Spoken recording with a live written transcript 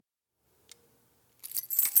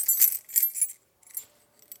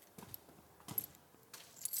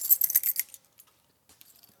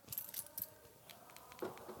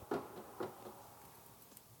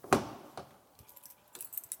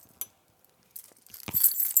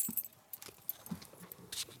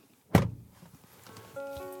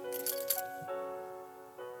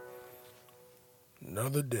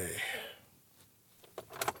another day.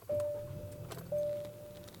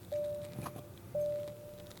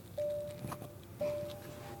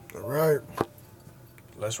 All right,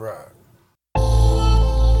 let's ride.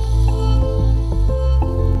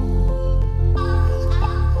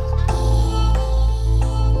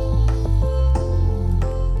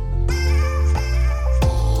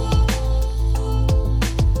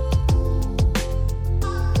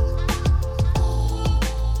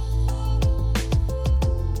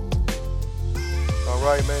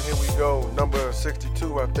 All right, man, here we go. Number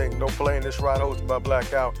 62, I think. No Playing This Ride, hosted by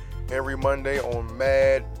Blackout every Monday on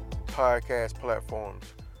Mad podcast platforms.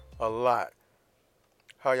 A lot.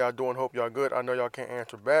 How y'all doing? Hope y'all good. I know y'all can't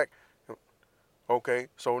answer back. Okay,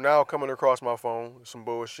 so now coming across my phone, some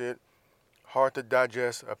bullshit. Hard to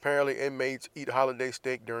digest. Apparently, inmates eat holiday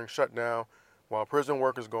steak during shutdown while prison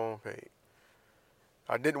workers go unpaid.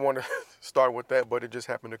 I didn't want to start with that, but it just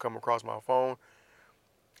happened to come across my phone.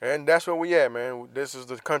 And that's where we at, man. This is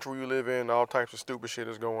the country we live in. All types of stupid shit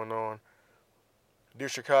is going on. Dear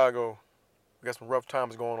Chicago, we got some rough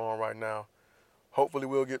times going on right now. Hopefully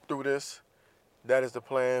we'll get through this. That is the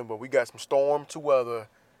plan. But we got some storm to weather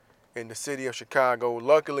in the city of Chicago.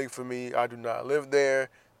 Luckily for me, I do not live there.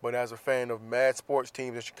 But as a fan of mad sports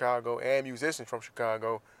teams in Chicago and musicians from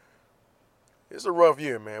Chicago, it's a rough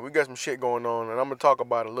year, man. We got some shit going on, and I'm gonna talk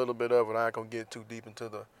about a little bit of it. I ain't gonna get too deep into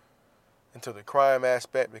the crime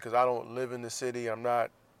aspect because I don't live in the city. I'm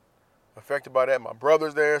not affected by that. My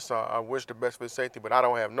brother's there, so I wish the best for his safety, but I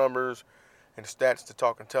don't have numbers and stats to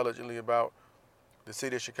talk intelligently about the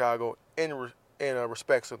city of Chicago in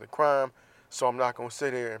respects of the crime, so I'm not gonna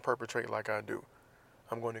sit here and perpetrate like I do.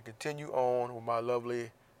 I'm going to continue on with my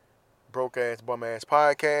lovely broke ass bum ass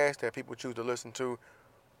podcast that people choose to listen to.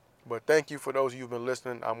 But thank you for those of you who've been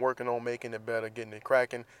listening. I'm working on making it better, getting it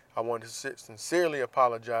cracking. I want to sincerely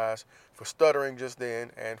apologize for stuttering just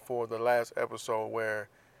then and for the last episode where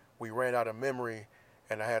we ran out of memory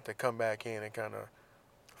and I had to come back in and kind of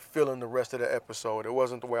fill in the rest of the episode. It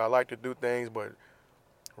wasn't the way I like to do things, but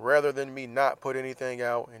rather than me not put anything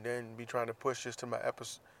out and then be trying to push this to that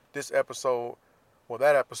episode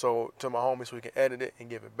to my homies so we can edit it and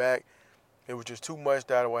give it back, it was just too much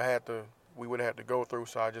that we would have had to go through,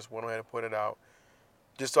 so I just went ahead and put it out.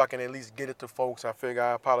 Just so I can at least get it to folks. I figure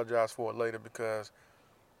I apologize for it later because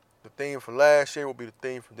the theme for last year will be the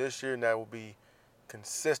theme for this year, and that will be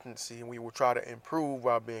consistency, and we will try to improve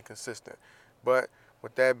while being consistent. But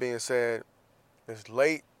with that being said, it's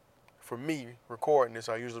late for me recording this.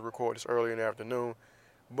 I usually record this early in the afternoon,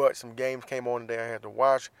 but some games came on today I had to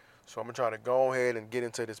watch, so I'm going to try to go ahead and get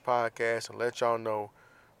into this podcast and let y'all know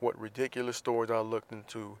what ridiculous stories I looked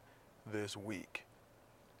into this week.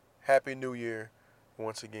 Happy New Year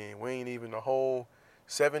once again. We ain't even a whole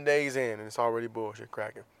 7 days in and it's already bullshit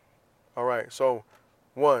cracking. All right, so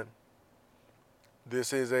one,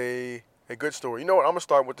 this is a good story. You know what? I'm going to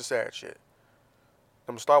start with the sad shit.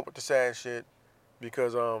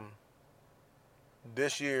 Because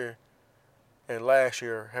this year and last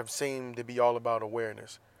year have seemed to be all about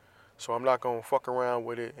awareness. So I'm not going to fuck around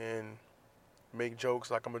with it and make jokes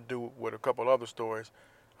like I'm going to do with a couple other stories.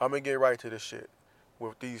 I'm going to get right to this shit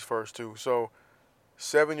with these first two. So,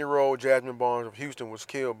 7-year-old Jasmine Barnes of Houston was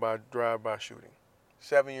killed by drive-by shooting.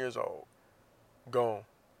 7 years old. Gone.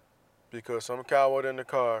 Because some coward in the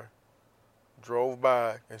car drove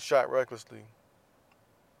by and shot recklessly.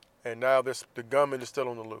 And now the gunman is still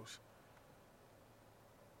on the loose.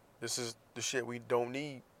 This is the shit we don't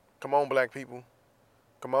need. Come on, black people.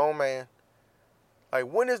 Come on, man.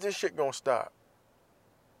 Like, when is this shit going to stop?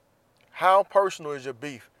 How personal is your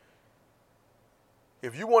beef?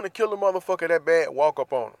 If you want to kill a motherfucker that bad, walk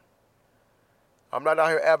up on him. I'm not out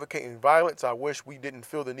here advocating violence. I wish we didn't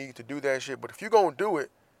feel the need to do that shit. But if you're going to do it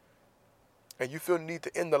and you feel the need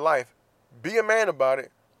to end the life, be a man about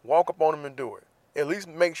it. Walk up on him and do it. At least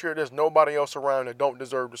make sure there's nobody else around that don't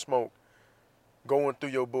deserve to smoke going through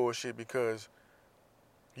your bullshit because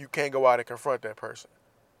you can't go out and confront that person.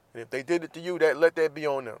 And if they did it to you, let that be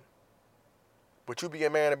on them. But you be a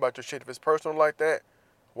man about your shit. If it's personal like that,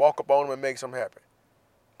 walk up on them and make something happen.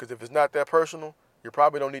 Because if it's not that personal, you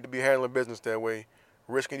probably don't need to be handling business that way,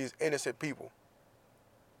 risking these innocent people.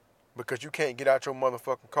 Because you can't get out your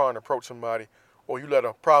motherfucking car and approach somebody, or you let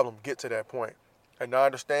a problem get to that point. And I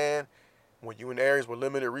understand when you in areas with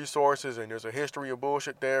limited resources and there's a history of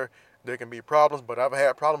bullshit there can be problems. But I've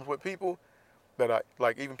had problems with people that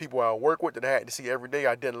even people I work with that I had to see every day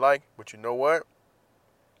I didn't like. But you know what?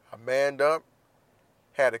 I manned up,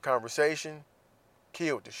 had a conversation,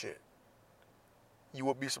 killed the shit. You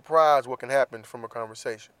would be surprised what can happen from a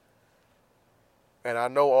conversation. And I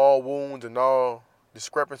know all wounds and all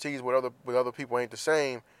discrepancies with other people ain't the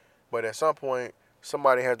same, but at some point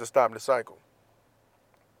somebody has to stop the cycle.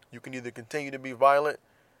 You can either continue to be violent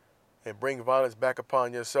and bring violence back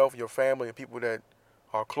upon yourself, your family, and people that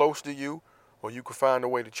are close to you, or you can find a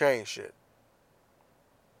way to change shit.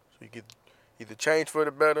 So you can either change for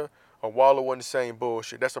the better or wallow in the same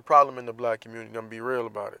bullshit. That's a problem in the black community. I'm gonna be real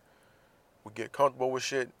about it. We get comfortable with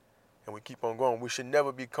shit and we keep on going. We should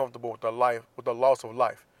never be comfortable with the loss of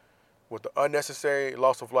life. With the unnecessary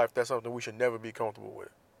loss of life, that's something we should never be comfortable with.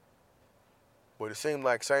 But it seemed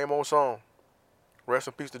like same old song. Rest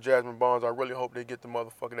in peace to Jasmine Barnes. I really hope they get the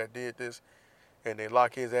motherfucker that did this and they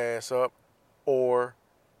lock his ass up or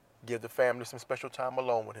give the family some special time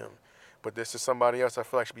alone with him. But this is somebody else I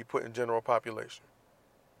feel like should be put in general population.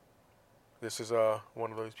 This is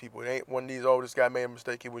one of those people. It ain't one of these, oh, this guy made a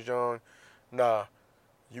mistake, he was young. Nah,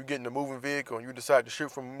 you get in a moving vehicle and you decide to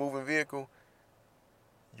shoot from a moving vehicle,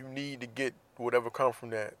 you need to get whatever comes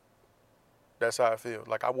from that. That's how I feel.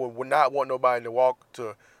 Like I would not want nobody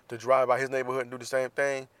to drive by his neighborhood and do the same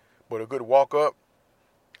thing, but a good walk up,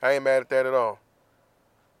 I ain't mad at that at all.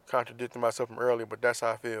 Contradicting myself from earlier, but that's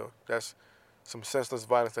how I feel. That's some senseless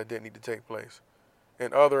violence that didn't need to take place.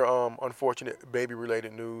 In other unfortunate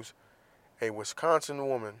baby-related news, a Wisconsin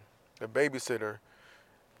woman, a babysitter,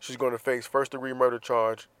 she's going to face first-degree murder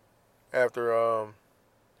charge after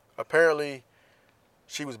apparently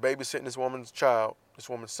she was babysitting this woman's child, this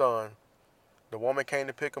woman's son. The woman came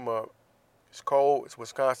to pick him up. It's cold. It's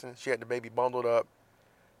Wisconsin. She had the baby bundled up.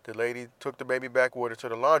 The lady took the baby back with her to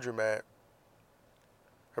the laundromat.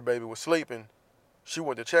 Her baby was sleeping. She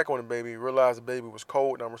went to check on the baby, realized the baby was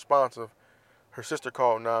cold and unresponsive. Her sister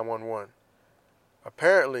called 911.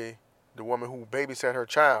 Apparently, the woman who babysat her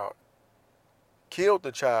child killed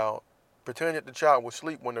the child, pretended the child was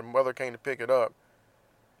asleep when the mother came to pick it up,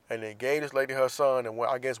 and they gave this lady her son and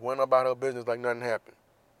I guess went about her business like nothing happened.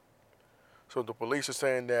 So the police are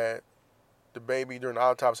saying that the baby, during the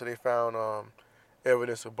autopsy, they found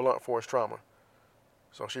evidence of blunt force trauma.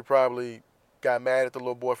 So she probably got mad at the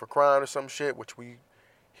little boy for crying or some shit, which we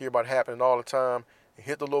hear about happening all the time, and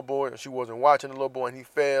hit the little boy, and she wasn't watching the little boy, and he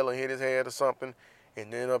fell and hit his head or something,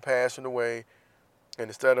 and ended up passing away. And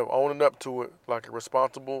instead of owning up to it like a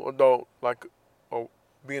responsible adult, like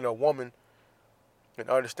being a woman and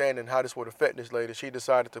understanding how this would affect this lady, she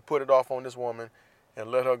decided to put it off on this woman and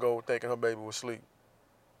let her go thinking her baby was asleep.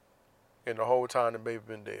 And the whole time the baby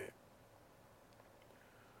been dead.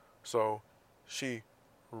 So she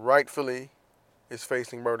rightfully is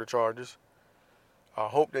facing murder charges. I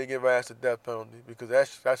hope they give her ass the death penalty because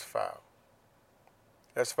that's foul.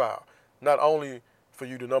 That's foul. Not only for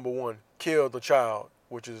you to, number one, kill the child,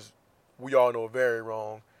 which is, we all know, very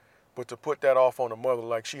wrong, but to put that off on the mother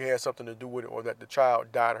like she had something to do with it or that the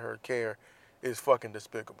child died in her care is fucking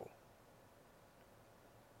despicable.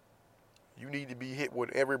 You need to be hit with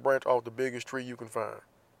every branch off the biggest tree you can find.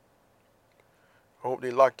 I hope they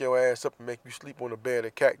lock your ass up and make you sleep on a bed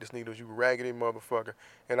of cactus needles, you raggedy motherfucker.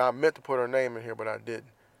 And I meant to put her name in here, but I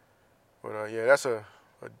didn't. But yeah, that's a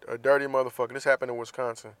dirty motherfucker. This happened in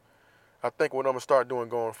Wisconsin. I think what I'm going to start doing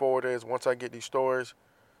going forward is once I get these stories,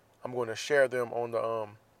 I'm going to share them on the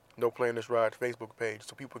No Playing This Ride Facebook page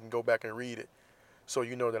so people can go back and read it. So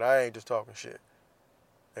you know that I ain't just talking shit.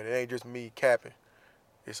 And it ain't just me capping.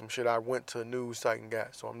 It's some shit I went to a news site and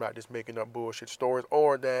got. So I'm not just making up bullshit stories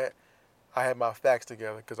or that I have my facts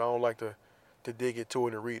together because I don't like to dig into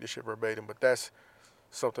it and read the shit verbatim. But that's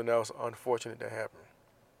something else unfortunate that happened.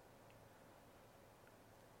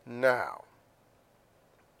 Now,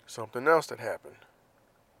 something else that happened.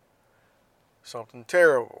 Something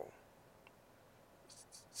terrible.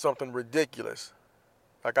 Something ridiculous.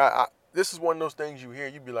 Like this is one of those things you hear,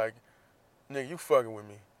 you be like, nigga, you fucking with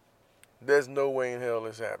me. There's no way in hell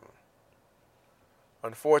this happened.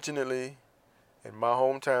 Unfortunately, in my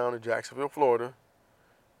hometown of Jacksonville, Florida,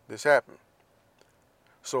 this happened.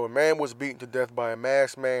 So a man was beaten to death by a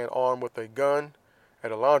masked man armed with a gun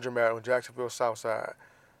at a laundromat on Jacksonville's south side.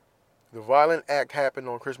 The violent act happened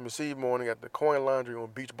on Christmas Eve morning at the Coin Laundry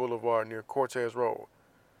on Beach Boulevard near Cortez Road.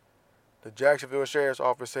 The Jacksonville Sheriff's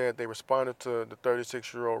Office said they responded to the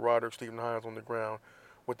 36-year-old Roderick Stephen Hines on the ground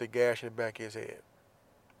with a gash in the back of his head.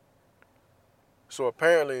 So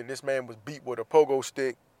apparently this man was beat with a pogo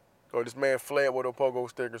stick, or this man fled with a pogo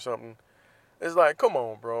stick or something. It's like, come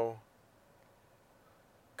on, bro.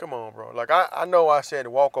 Come on, bro. Like, I know I said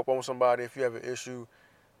walk up on somebody if you have an issue.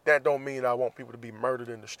 That don't mean I want people to be murdered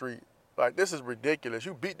in the street. Like, this is ridiculous.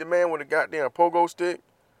 You beat the man with a goddamn pogo stick?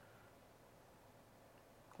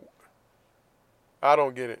 I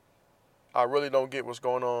don't get it. I really don't get what's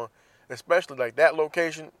going on. Especially, like, that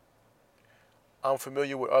location. I'm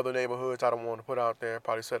familiar with other neighborhoods. I don't want to put out there.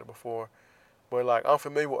 Probably said it before. But like, I'm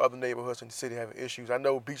familiar with other neighborhoods in the city having issues. I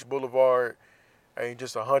know Beach Boulevard ain't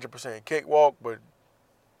just 100% cakewalk, but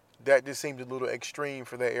that just seems a little extreme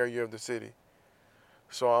for that area of the city.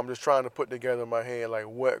 So I'm just trying to put together in my head, like,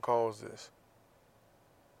 what caused this?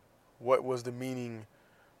 What was the meaning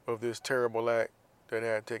of this terrible act that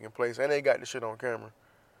had taken place? And they got the shit on camera.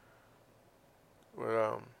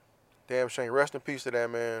 But damn shame. Rest in peace to that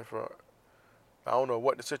man. For I don't know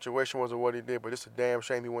what the situation was or what he did, but it's a damn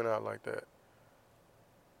shame he went out like that.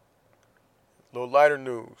 A little lighter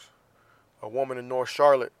news. A woman in North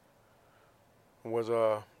Charlotte was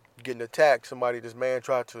getting attacked. This man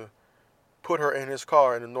tried to put her in his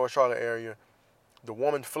car in the North Charlotte area. The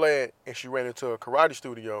woman fled and she ran into a karate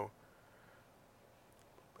studio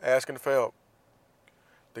asking for help.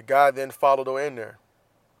 The guy then followed her in there.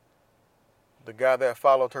 The guy that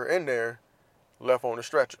followed her in there left on the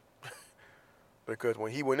stretcher. Because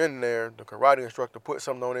when he went in there, the karate instructor put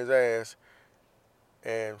something on his ass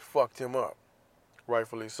and fucked him up.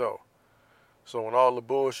 Rightfully so. So in all the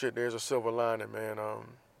bullshit, there's a silver lining, man.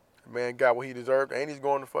 The man got what he deserved and he's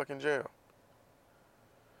going to fucking jail.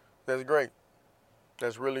 That's great.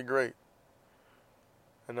 That's really great.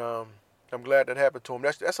 And I'm glad that happened to him.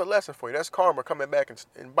 That's a lesson for you. That's karma coming back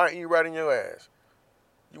and biting you right in your ass.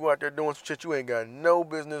 You out there doing some shit you ain't got no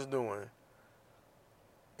business doing.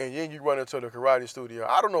 And then you run into the karate studio.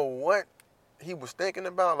 I don't know what he was thinking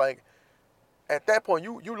about. Like, at that point,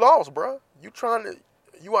 you lost, bro.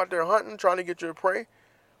 You out there hunting, trying to get your prey.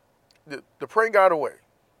 The prey got away.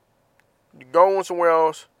 You go on somewhere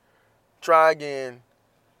else, try again,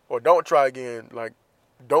 or don't try again. Like,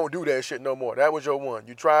 don't do that shit no more. That was your one.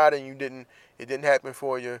 You tried and it didn't happen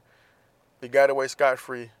for you. You got away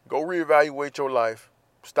scot-free. Go reevaluate your life.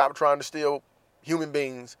 Stop trying to steal human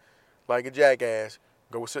beings like a jackass.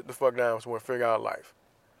 Go sit the fuck down somewhere and figure out life.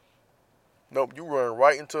 Nope, you run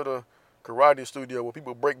right into the karate studio where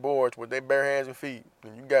people break boards with their bare hands and feet.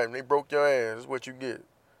 And you got them, they broke your ass. That's what you get.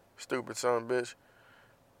 Stupid son of a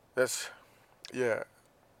bitch. Yeah.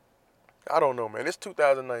 I don't know, man. It's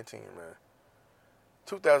 2019, man.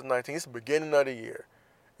 2019, it's the beginning of the year.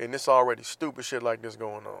 And it's already stupid shit like this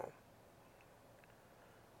going on.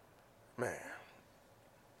 Man.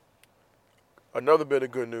 Another bit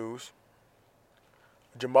of good news.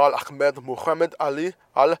 Jamal Ahmed Muhammad Ali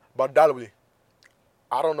al-Badawi.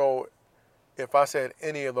 I don't know if I said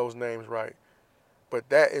any of those names right, but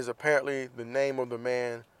that is apparently the name of the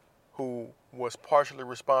man who was partially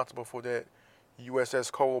responsible for that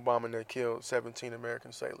USS Cole bombing that killed 17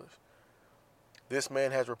 American sailors. This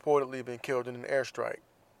man has reportedly been killed in an airstrike.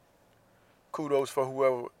 Kudos for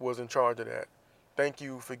whoever was in charge of that. Thank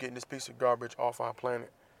you for getting this piece of garbage off our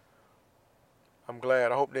planet. I'm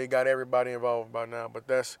glad. I hope they got everybody involved by now, but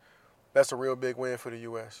that's a real big win for the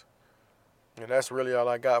U.S. And that's really all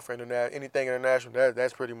I got for anything international.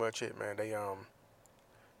 That's pretty much it, man.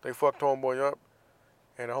 They fucked homeboy up,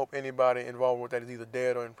 and I hope anybody involved with that is either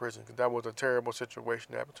dead or in prison, because that was a terrible situation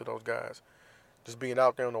that happened to those guys. Just being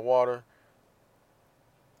out there in the water.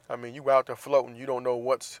 I mean, you out there floating, you don't know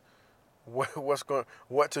what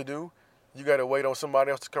to do. You got to wait on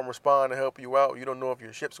somebody else to come respond and help you out. You don't know if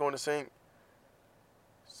your ship's going to sink.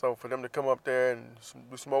 So for them to come up there and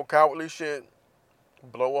do some old cowardly shit,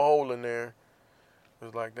 blow a hole in there,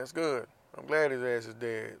 it's like, that's good. I'm glad his ass is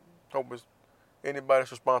dead. Hope anybody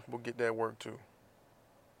that's responsible get that work too.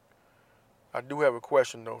 I do have a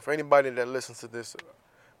question though. For anybody that listens to this,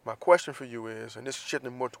 my question for you is, and this is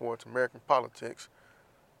shifting more towards American politics,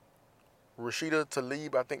 Rashida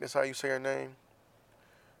Tlaib, I think that's how you say her name,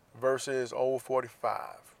 versus Old 45.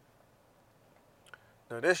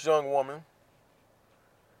 Now this young woman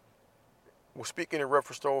was speaking in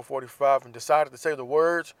reference to Old 45 and decided to say the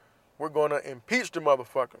words, "We're going to impeach the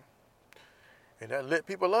motherfucker." And that lit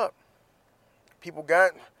people up. People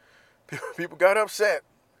got upset.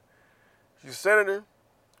 She's a senator,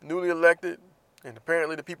 newly elected, and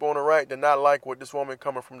apparently the people on the right did not like what this woman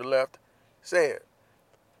coming from the left said.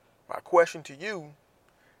 My question to you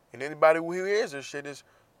and anybody who hears this shit is,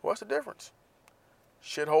 what's the difference?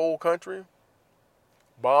 Shithole country,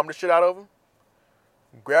 bomb the shit out of them,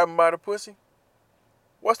 grab them by the pussy.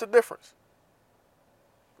 What's the difference?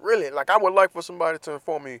 Really, like, I would like for somebody to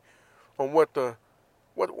inform me on what's the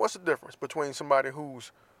difference between somebody who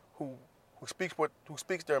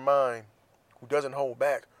speaks their mind, who doesn't hold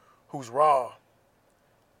back, who's raw.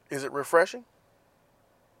 Is it refreshing?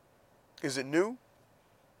 Is it new?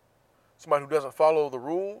 Somebody who doesn't follow the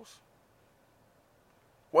rules?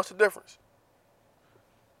 What's the difference?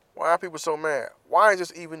 Why are people so mad? Why is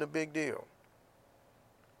this even a big deal?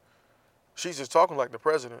 She's just talking like the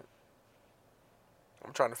president.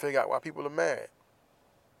 I'm trying to figure out why people are mad.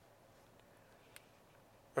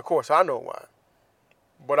 Of course, I know why,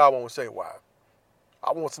 but I won't say why.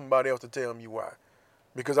 I want somebody else to tell me why,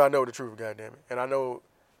 because I know the truth, goddammit, and I know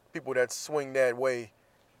people that swing that way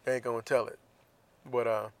ain't gonna tell it.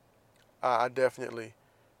 But I definitely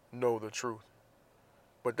know the truth.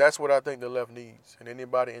 But that's what I think the left needs, and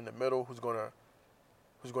anybody in the middle who's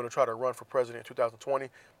gonna try to run for president in 2020,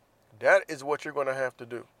 that is what you're gonna have to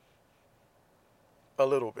do. A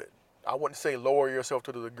little bit. I wouldn't say lower yourself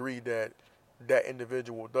to the degree that that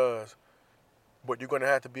individual does, but you're gonna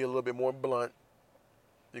have to be a little bit more blunt.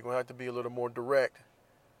 You're gonna have to be a little more direct,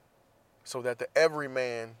 so that the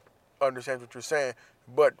everyman understands what you're saying.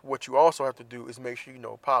 But what you also have to do is make sure you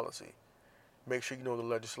know policy, make sure you know the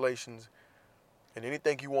legislations, and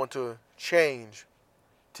anything you want to change,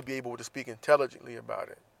 to be able to speak intelligently about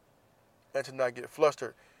it, and to not get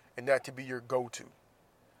flustered, and that to be your go-to.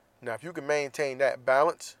 Now, if you can maintain that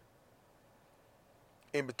balance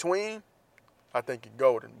in between, I think you're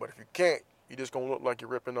golden. But if you can't, you're just going to look like you're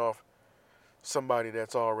ripping off somebody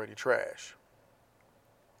that's already trash.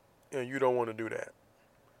 And you don't want to do that.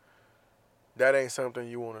 That ain't something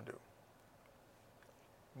you want to do.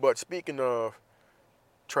 But speaking of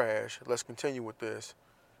trash, let's continue with this.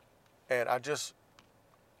 And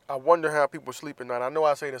I wonder how people sleep at night. I know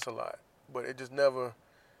I say this a lot, but it never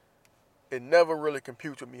really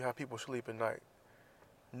computes with me how people sleep at night,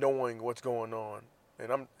 knowing what's going on.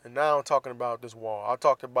 And now I'm talking about this wall. I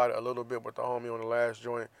talked about it a little bit with the homie on the last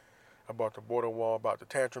joint, about the border wall, about the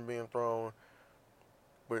tantrum being thrown.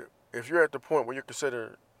 But if you're at the point where you're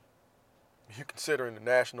considering the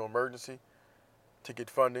national emergency to get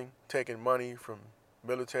funding, taking money from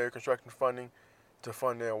military construction funding to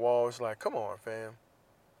fund their wall, it's like, come on, fam.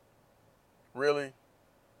 Really?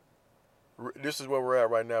 This is where we're at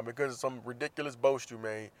right now because of some ridiculous boast you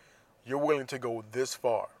made. You're willing to go this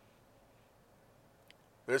far.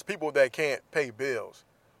 There's people that can't pay bills,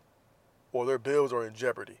 or their bills are in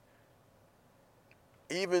jeopardy.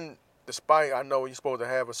 Even despite, I know you're supposed to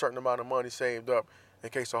have a certain amount of money saved up in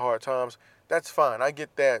case of hard times. That's fine. I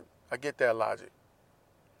get that. I get that logic.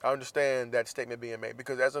 I understand that statement being made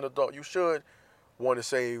because as an adult, you should want to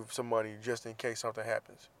save some money just in case something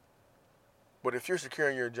happens. But if you're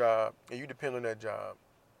securing your job and you depend on that job,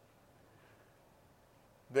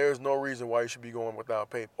 there's no reason why you should be going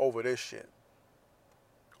without pay over this shit.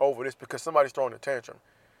 Over this because somebody's throwing a tantrum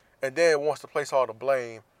and then wants to place all the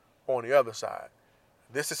blame on the other side.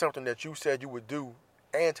 This is something that you said you would do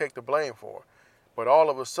and take the blame for. But all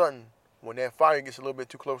of a sudden, when that fire gets a little bit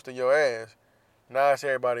too close to your ass, now it's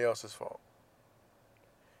everybody else's fault.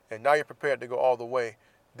 And now you're prepared to go all the way.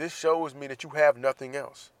 This shows me that you have nothing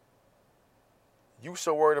else. You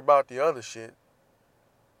so worried about the other shit,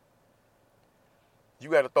 you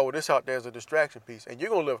got to throw this out there as a distraction piece, and you're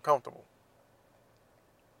going to live comfortable.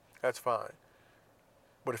 That's fine.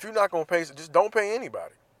 But if you're not going to pay, just don't pay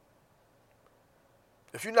anybody.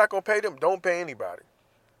 If you're not going to pay them, don't pay anybody.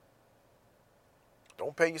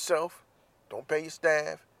 Don't pay yourself. Don't pay your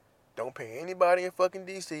staff. Don't pay anybody in fucking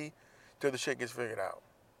D.C. till the shit gets figured out.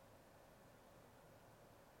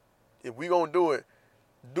 If we going to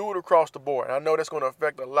do it across the board. And I know that's going to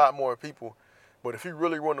affect a lot more people. But if you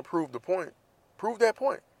really want to prove the point, prove that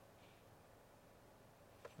point.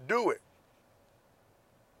 Do it.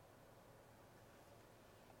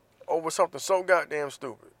 Over something so goddamn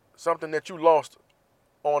stupid. Something that you lost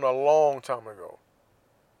on a long time ago.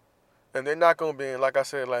 And they're not going to be, like I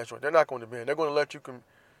said last week, they're not going to be. They're going to let you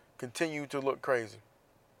continue to look crazy.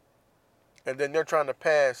 And then they're trying to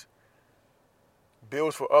pass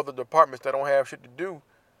bills for other departments that don't have shit to do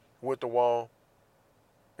with the wall.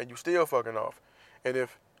 And you still fucking off. And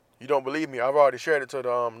if you don't believe me, I've already shared it to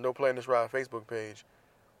the No Playing This Ride Facebook page.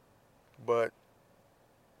 But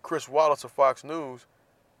Chris Wallace of Fox News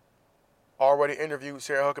already interviewed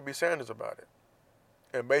Sarah Huckabee Sanders about it.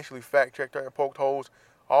 And basically fact-checked her and poked holes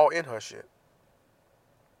all in her shit.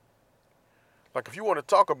 Like, if you want to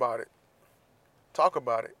talk about it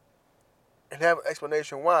and have an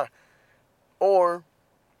explanation why. Or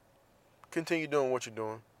continue doing what you're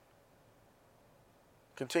doing.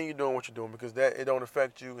 Continue doing what you're doing because that it don't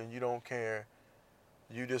affect you and you don't care.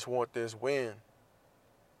 You just want this win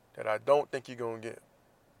that I don't think you're going to get.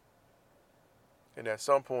 And at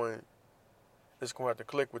some point, it's going to have to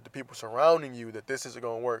click with the people surrounding you that this isn't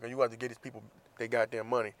going to work. And you have to get these people their goddamn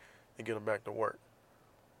money and get them back to work.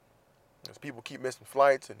 As people keep missing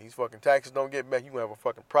flights and these fucking taxes don't get back, you're going to have a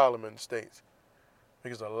fucking problem in the States.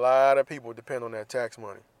 Because a lot of people depend on that tax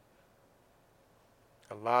money.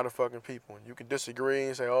 A lot of fucking people. And you can disagree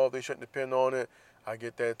and say, oh, they shouldn't depend on it. I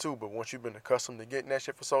get that too. But once you've been accustomed to getting that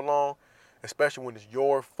shit for so long, especially when it's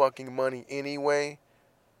your fucking money anyway.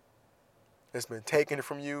 It's been taken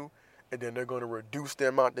from you, and then they're going to reduce the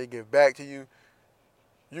amount they give back to you.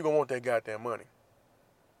 You're going to want that goddamn money.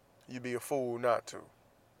 You'd be a fool not to.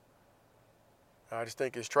 I just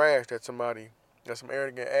think it's trash that some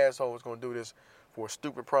arrogant asshole is going to do this for a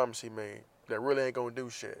stupid promise he made that really ain't going to do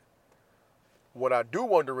shit. What I do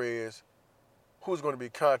wonder is who's going to be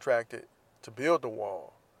contracted to build the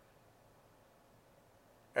wall.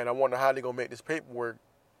 And I wonder how they're going to make this paperwork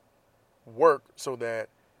work so that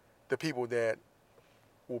the people that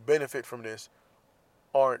will benefit from this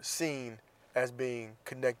aren't seen as being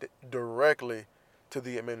connected directly to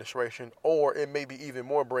the administration, or it may be even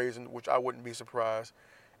more brazen, which I wouldn't be surprised,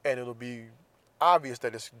 and it'll be obvious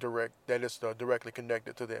that it's directly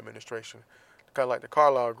connected to the administration, kind of like the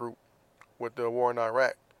Carlyle Group with the war in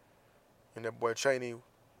Iraq, and that boy Cheney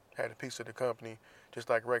had a piece of the company, just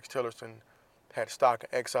like Rex Tillerson had stock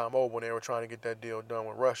in ExxonMobil when they were trying to get that deal done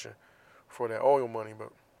with Russia for that oil money. But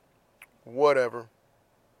whatever.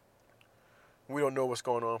 We don't know what's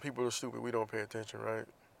going on. People are stupid. We don't pay attention, right?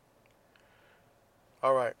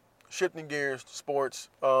 All right. Shifting gears to sports.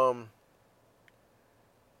 Tom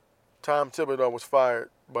Thibodeau was fired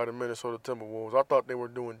by the Minnesota Timberwolves. I thought they were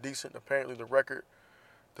doing decent. Apparently the record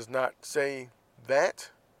does not say that.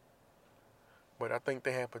 But I think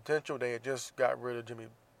they had potential. They had just got rid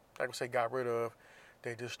of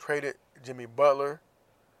they just traded Jimmy Butler.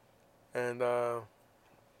 And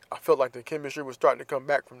I felt like the chemistry was starting to come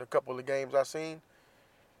back from the couple of games I seen.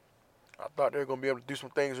 I thought they were going to be able to do some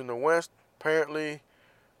things in the West. Apparently,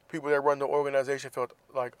 people that run the organization felt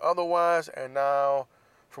like otherwise. And now,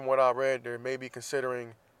 from what I read, they may be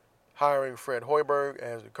considering hiring Fred Hoiberg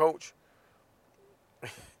as the coach.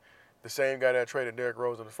 The same guy that traded Derrick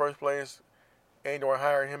Rose in the first place. And or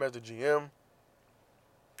hiring him as the GM.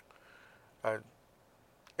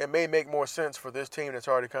 It may make more sense for this team that's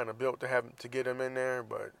already kind of built to get him in there,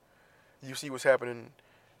 but you see what's happening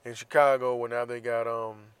in Chicago where now they got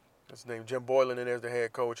his name Jim Boylan in there as the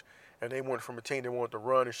head coach, and they went from a team that wanted to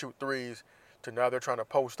run and shoot threes to now they're trying to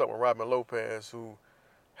post up with Robin Lopez, who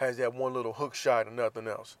has that one little hook shot and nothing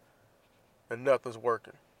else, and nothing's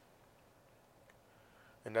working.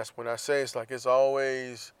 And that's when I say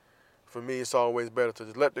for me, it's always better to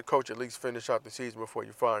just let the coach at least finish out the season before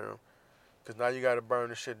you fire him. Because now you got to burn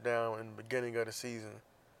the shit down in the beginning of the season.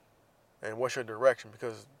 And what's your direction?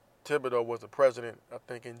 Because Thibodeau was the president, I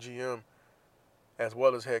think, in GM, as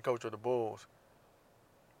well as head coach of the Bulls.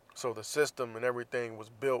 So the system and everything was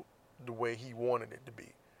built the way he wanted it to be.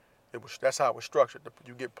 That's how it was structured.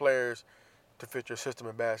 You get players to fit your system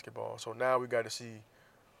in basketball. So now we got to see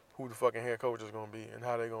who the fucking head coach is going to be and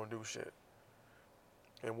how they're going to do shit.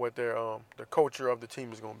 And what the culture of the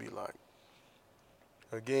team is going to be like.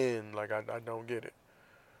 Again, like I don't get it.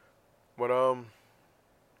 But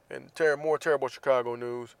and more terrible Chicago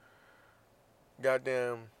news.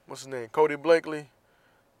 Goddamn, what's his name? Cody Parkley.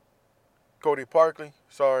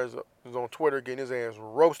 Sorry, is on Twitter getting his ass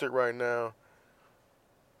roasted right now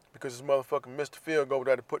because this motherfucker missed the field goal that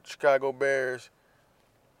had to put the Chicago Bears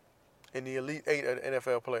in the Elite Eight of the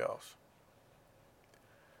NFL playoffs.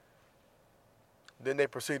 Then they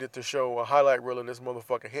proceeded to show a highlight reel of this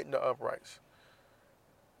motherfucker hitting the uprights.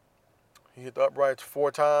 He hit the uprights 4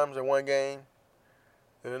 times in one game,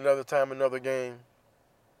 then another time another game,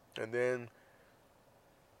 and then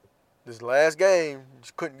this last game,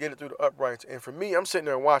 just couldn't get it through the uprights. And for me, I'm sitting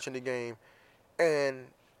there watching the game, and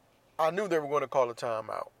I knew they were going to call a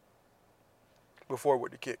timeout before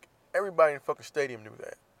with the kick. Everybody in the fucking stadium knew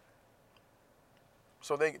that.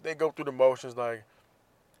 So they go through the motions like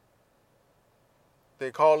they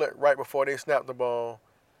call it right before they snap the ball.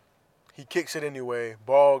 He kicks it anyway.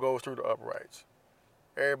 Ball goes through the uprights.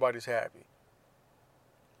 Everybody's happy.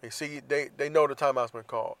 They know the timeout's been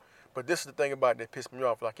called. But this is the thing about it that pissed me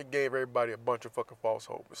off. Like, it gave everybody a bunch of fucking false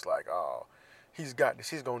hope. It's like, oh, he's got this.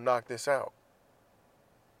 He's going to knock this out.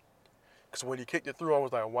 Because when he kicked it through, I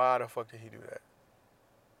was like, why the fuck did he do that?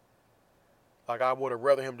 Like, I would have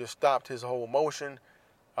rather him just stopped his whole motion.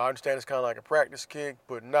 I understand it's kind of like a practice kick,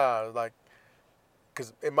 but nah, like,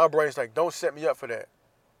 because in my brain, it's like, don't set me up for that.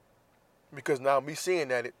 Because now me seeing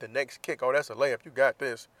that, the next kick, oh, that's a layup. You got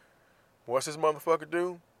this. What's this motherfucker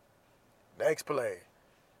do? Next play.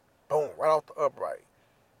 Boom, right off the upright.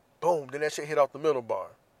 Boom, then that shit hit off the middle bar.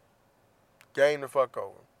 Game the fuck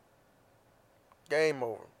over. Game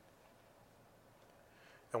over.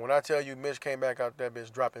 And when I tell you Mitch came back out that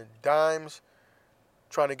bitch dropping dimes,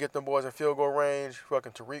 trying to get them boys in field goal range,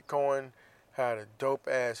 fucking Tariq Cohen had a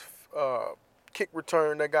dope-ass kick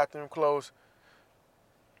return that got them close.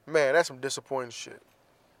 Man, that's some disappointing shit.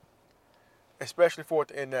 especially for it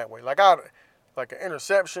to end that way. Like an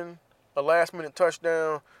interception, a last minute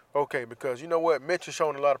touchdown. Okay, because you know what, Mitch has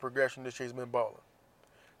shown a lot of progression this year. He's been balling.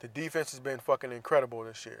 The defense has been fucking incredible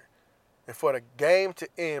this year. And for the game to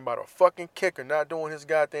end by the fucking kicker not doing his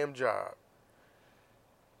goddamn job,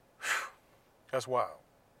 that's wild.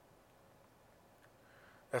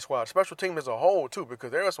 That's wild. Special team as a whole too,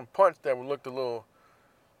 because there were some punts that looked a little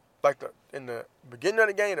like in the beginning of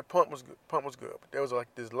the game. The punt was good, but there was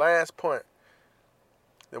like this last punt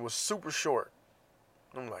that was super short.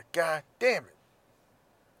 I'm like, God damn it.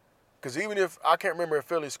 Because even if, I can't remember if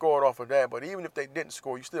Philly scored off of that, but even if they didn't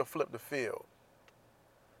score, you still flip the field.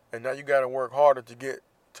 And now you got to work harder to get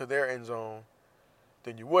to their end zone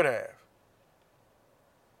than you would have.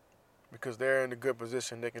 Because they're in a good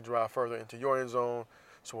position. They can drive further into your end zone.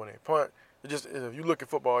 So when they punt, if you look at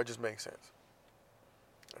football, it just makes sense.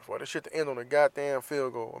 For this shit to end on a goddamn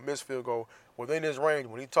field goal, a missed field goal, within his range,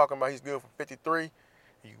 when he's talking about he's good from 53,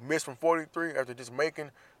 you missed from 43 after just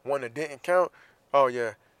making one that didn't count, oh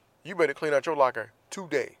yeah, you better clean out your locker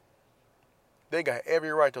today. They got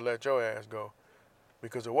every right to let your ass go.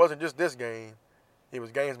 Because it wasn't just this game, it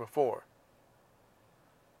was games before.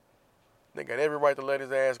 They got every right to let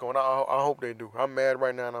his ass go, and I hope they do. I'm mad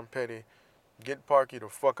right now and I'm petty. Get Parkey the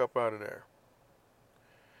fuck up out of there.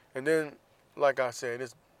 And then, like I said,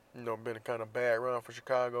 it's been a kind of bad run for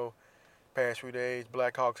Chicago. Past few days,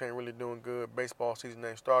 Blackhawks ain't really doing good. Baseball season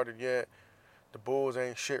ain't started yet. The Bulls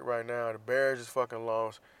ain't shit right now. The Bears is fucking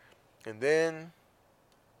lost. And then,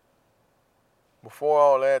 before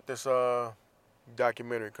all that, this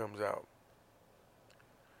documentary comes out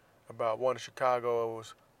about one of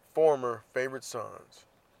Chicago's former favorite sons.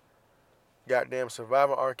 Goddamn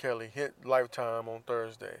Surviving R. Kelly hit Lifetime on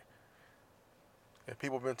Thursday. And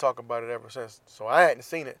people have been talking about it ever since. So I hadn't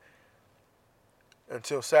seen it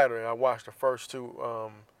until Saturday. I watched the first two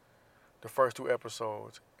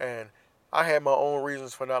episodes. And I had my own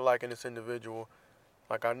reasons for not liking this individual.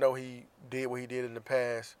 Like, I know he did what he did in the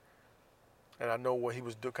past. And I know what he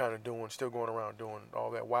was kind of doing, still going around doing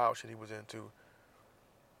all that wild shit he was into.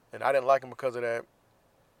 And I didn't like him because of that.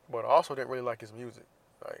 But I also didn't really like his music.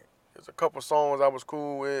 Like, there's a couple songs I was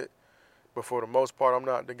cool with. But for the most part, I'm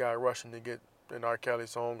not the guy rushing to get an R. Kelly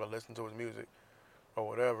song or listen to his music or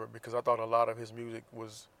whatever. Because I thought a lot of his music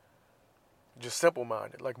was just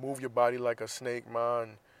simple-minded. Like Move Your Body Like a Snake,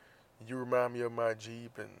 Man, You Remind Me of My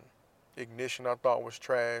Jeep, and Ignition I thought was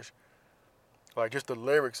trash. Like, just the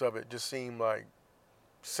lyrics of it just seemed like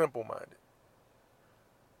simple-minded.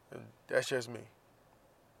 And that's just me.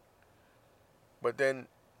 But then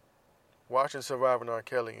watching Surviving R.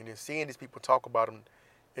 Kelly and then seeing these people talk about him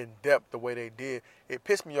in depth the way they did, it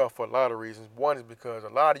pissed me off for a lot of reasons. One is because a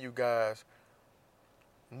lot of you guys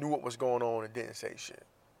knew what was going on and didn't say shit.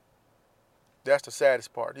 That's the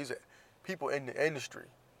saddest part. These are people in the industry.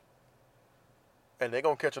 And they're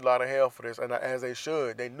going to catch a lot of hell for this, and as they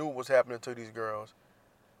should. They knew what was happening to these girls,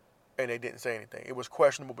 and they didn't say anything. It was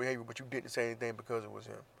questionable behavior, but you didn't say anything because it was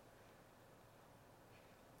him.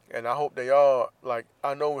 And I hope they all, like,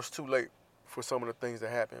 I know it's too late for some of the things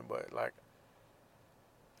that happened, but, like,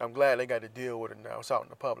 I'm glad they got to deal with it now. It's out in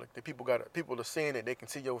the public. The people are seeing it. They can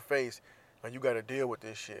see your face, and you got to deal with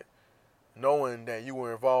this shit. Knowing that you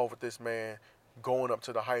were involved with this man going up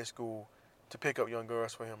to the high school to pick up young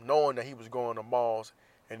girls for him, knowing that he was going to malls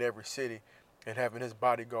in every city and having his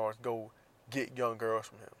bodyguards go get young girls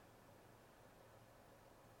from him.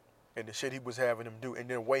 And the shit he was having them do, and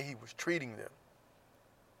then the way he was treating them.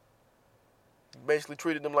 He basically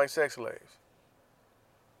treated them like sex slaves.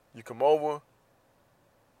 You come over,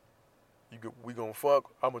 we gonna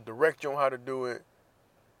fuck, I'm gonna direct you on how to do it,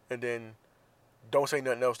 and then don't say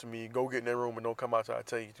nothing else to me, go get in that room and don't come out till I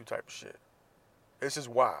tell you to, type of shit. This is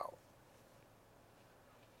wild.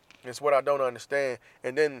 It's what I don't understand.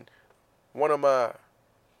 And then one of my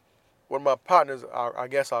partners, I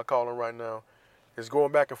guess I'll call him right now, is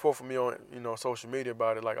going back and forth with me on social media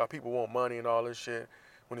about it. Like, our people want money and all this shit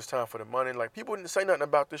when it's time for the money. Like, people didn't say nothing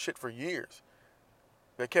about this shit for years.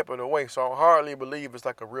 They kept it away. So I hardly believe it's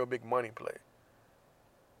like a real big money play.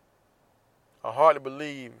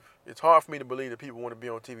 It's hard for me to believe that people want to be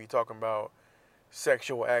on TV talking about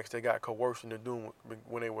sexual acts they got coerced into doing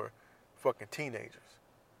when they were fucking teenagers.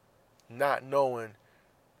 Not knowing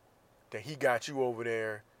that he got you over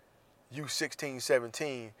there, you 16,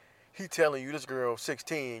 17, he telling you this girl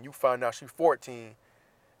 16, you find out she's 14,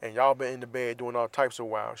 and y'all been in the bed doing all types of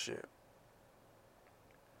wild shit.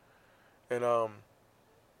 And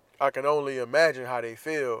I can only imagine how they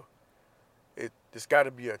feel. It's got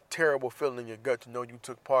to be a terrible feeling in your gut to know you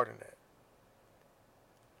took part in that.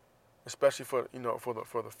 Especially for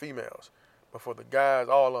the females. But for the guys,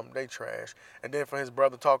 all of them, they trash. And then for his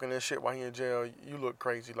brother talking this shit while he in jail, you look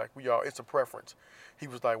crazy. Like, it's a preference. He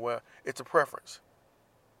was like, well, it's a preference.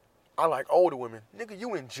 I like older women. Nigga,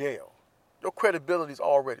 you in jail. Your credibility's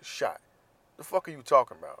already shot. The fuck are you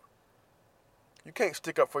talking about? You can't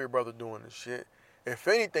stick up for your brother doing this shit. If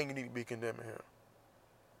anything, you need to be condemning him.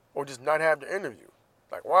 Or just not have the interview.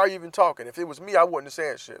 Like, why are you even talking? If it was me, I wouldn't have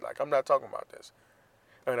said shit. Like, I'm not talking about this.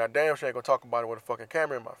 And I damn sure ain't gonna talk about it with a fucking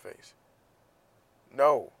camera in my face.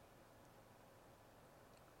 No.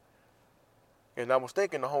 And I was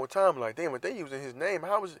thinking the whole time, like, damn, if they using his name,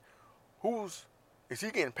 is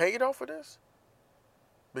he getting paid off of this?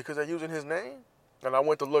 Because they're using his name? And I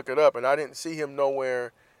went to look it up, and I didn't see him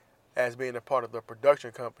nowhere as being a part of the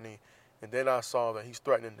production company. And then I saw that he's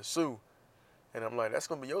threatening to sue. And I'm like, that's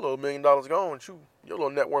going to be your little $1 million gone, your little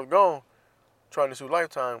net worth gone, trying to sue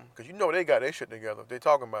Lifetime. Because you know they got their shit together. They're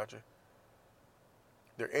talking about you.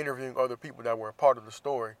 They're interviewing other people that were a part of the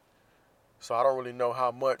story. So I don't really know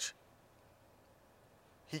how much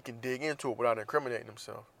he can dig into it without incriminating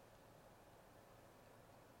himself.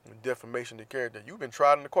 And defamation of character. You've been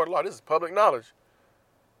tried in the court of law. This is public knowledge.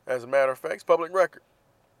 As a matter of fact, it's public record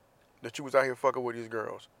that you was out here fucking with these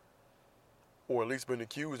girls. Or at least been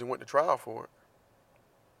accused and went to trial for it.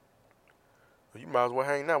 You might as well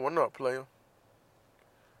hang that one up, player.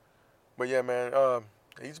 But yeah, man,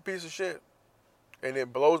 he's a piece of shit. And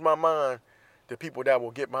it blows my mind the people that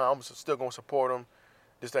will get behind. I'm still going to support him.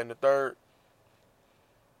 This, that, and the third.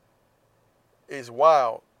 It's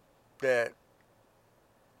wild that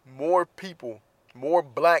more people, more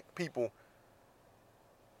black people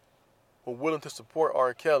were willing to support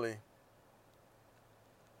R. Kelly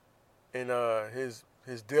in his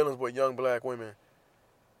dealings with young black women.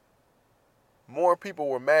 More people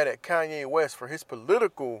were mad at Kanye West for his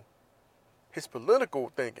political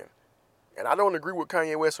thinking. And I don't agree with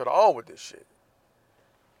Kanye West at all with this shit.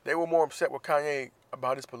 They were more upset with Kanye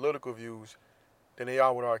about his political views than they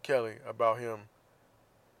are with R. Kelly about him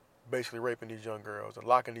basically raping these young girls and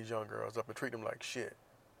locking these young girls up and treating them like shit.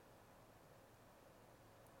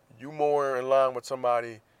 You more in line with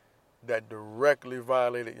somebody that directly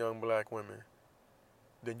violated young black women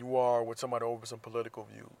than you are with somebody over some political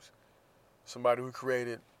views. Somebody who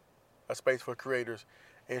created a space for creators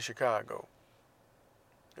in Chicago.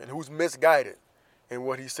 And who's misguided in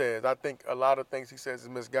what he says. I think a lot of things he says is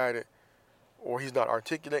misguided or he's not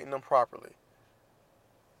articulating them properly.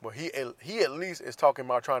 But he at least is talking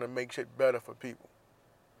about trying to make shit better for people.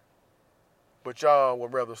 But y'all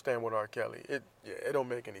would rather stand with R. Kelly. It don't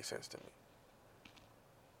make any sense to me.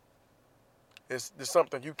 There's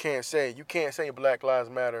something you can't say. You can't say Black Lives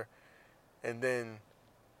Matter and then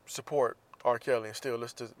support R. Kelly and still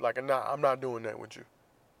listen to, like, nah, I'm not doing that with you.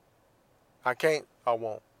 I can't, I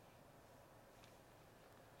won't.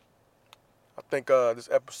 I think this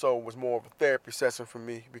episode was more of a therapy session for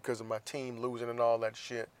me because of my team losing and all that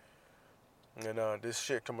shit. And this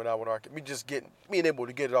shit coming out with R. Kelly. Being able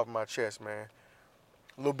to get it off my chest, man.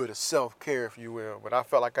 A little bit of self-care, if you will. But I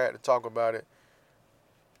felt like I had to talk about it.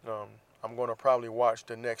 I'm going to probably watch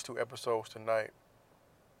the next 2 episodes tonight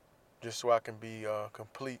just so I can be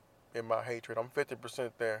complete in my hatred. I'm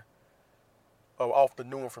 50% there off the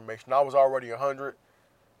new information. I was already 100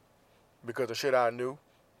 because of shit I knew.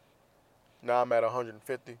 Now I'm at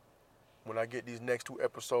 150. When I get these next 2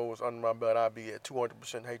 episodes under my belt, I'll be at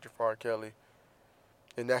 200% hatred for R. Kelly.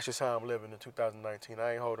 And that's just how I'm living in 2019.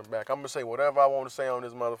 I ain't holding back. I'm going to say whatever I want to say on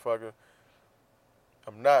this motherfucker.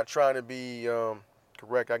 I'm not trying to be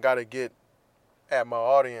correct. I got to get at my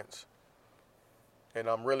audience. And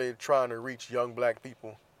I'm really trying to reach young black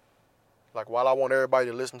people. Like, while I want everybody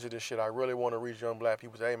to listen to this shit, I really want to reach young black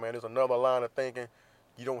people. Say, hey, man, there's another line of thinking.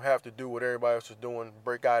 You don't have to do what everybody else is doing.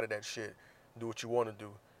 Break out of that shit. Do what you want to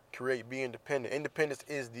do. Create, be independent. Independence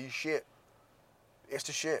is the shit. It's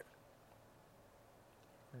the shit.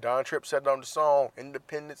 Don Tripp said it on the song,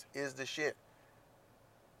 independence is the shit.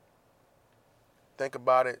 Think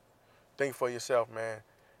about it. Think for yourself, man.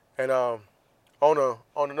 And on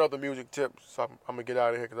another music tip, so I'm going to get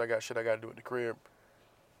out of here because I got shit I got to do at the crib.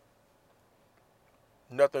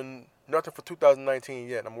 Nothing for 2019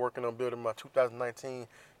 yet. I'm working on building my 2019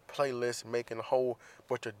 playlist, making a whole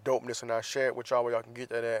bunch of dopeness, and I'll share it with y'all where y'all can get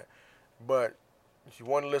that at. But if you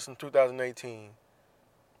want to listen to 2018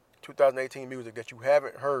 music that you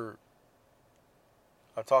haven't heard,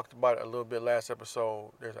 I talked about it a little bit last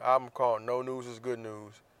episode. There's an album called No News is Good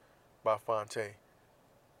News by Phonte.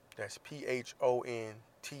 That's Phonte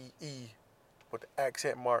with the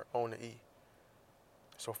accent mark on the E.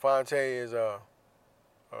 So Phonte is a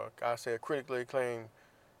critically acclaimed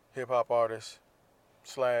hip-hop artist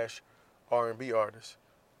 / R&B artist.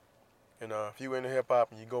 And if you into hip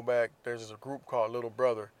hop and you go back, there's a group called Little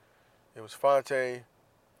Brother. It was Phonte,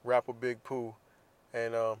 rapper Big Pooh,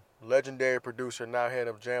 and legendary producer, now head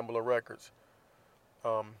of Jambler Records.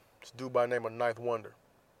 It's a dude by the name of Ninth Wonder.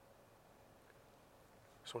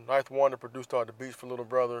 So Ninth Wonder produced all the beats for Little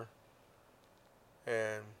Brother,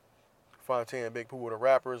 and Phonte and Big Pooh were the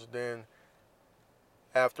rappers. Then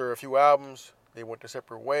after a few albums, they went their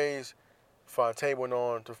separate ways. Phonte went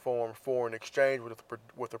on to form Foreign Exchange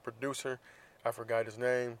with a producer. I forgot his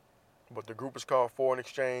name, but the group is called Foreign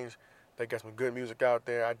Exchange. They got some good music out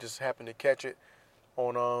there. I just happened to catch it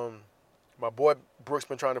on my boy Brooks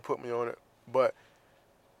been trying to put me on it. But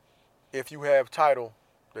if you have Tidal,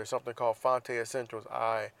 there's something called Phonte Essentials.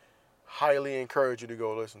 I highly encourage you to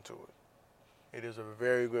go listen to it. It is a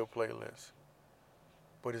very good playlist.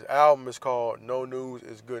 But his album is called No News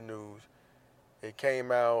is Good News. It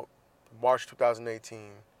came out March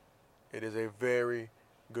 2018. It is a very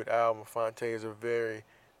good album. Phonte is a very,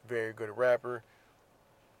 very good rapper.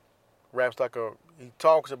 Raps he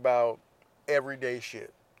talks about everyday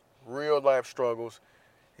shit. Real life struggles.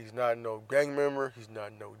 He's not no gang member. He's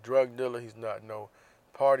not no drug dealer. He's not no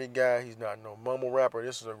party guy. He's not no mumble rapper.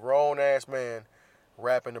 This is a grown ass man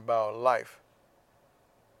rapping about life.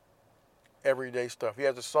 Everyday stuff. He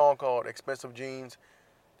has a song called Expensive Jeans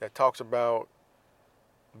that talks about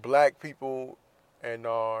black people and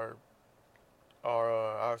our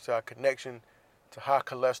connection to high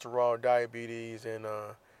cholesterol, diabetes, and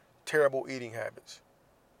terrible eating habits.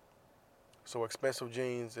 So Expensive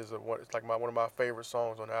Jeans is it's like one of my favorite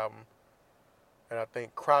songs on the album. And I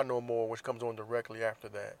think Cry No More, which comes on directly after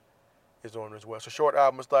that, is on as well. It's a short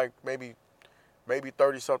album. It's like maybe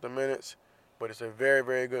 30 something minutes, but it's a very,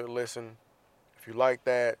 very good listen. If you like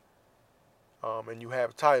that, and you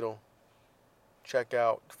have Tidal, check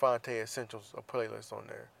out Phonte Essentials, a playlist on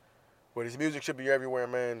there. But his music should be everywhere,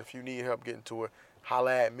 man. If you need help getting to it,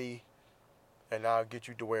 holla at me, and I'll get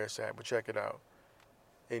you to where it's at. But check it out.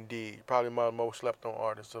 Indeed, probably my most slept on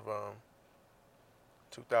artist of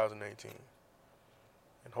 2018.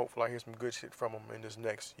 And hopefully I hear some good shit from him in this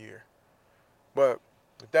next year. But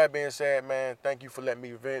with that being said, man, thank you for letting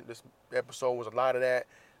me vent. This episode was a lot of that.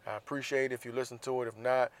 I appreciate it if you listen to it. If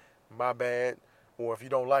not, my bad. Or if you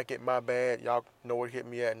don't like it, my bad. Y'all know where to hit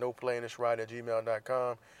me at,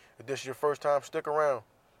 noplayingthisright@gmail.com. If this is your first time, stick around.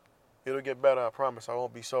 It'll get better, I promise. I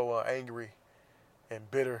won't be so angry and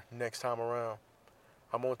bitter next time around.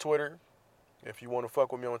 I'm on Twitter. If you want to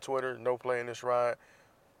fuck with me on Twitter, noplayingthisright.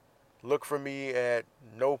 Look for me at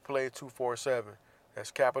noplay247. That's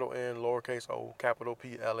capital N, lowercase o, capital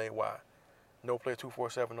Play.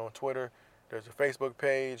 Noplay247 on Twitter. There's a Facebook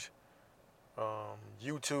page,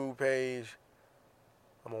 YouTube page.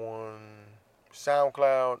 I'm on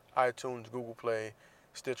SoundCloud, iTunes, Google Play,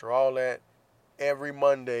 Stitcher, all that. Every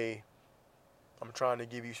Monday, I'm trying to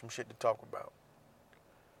give you some shit to talk about.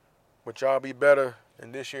 But y'all be better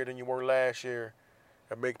in this year than you were last year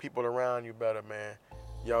and make people around you better, man.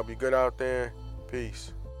 Y'all be good out there.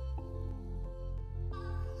 Peace.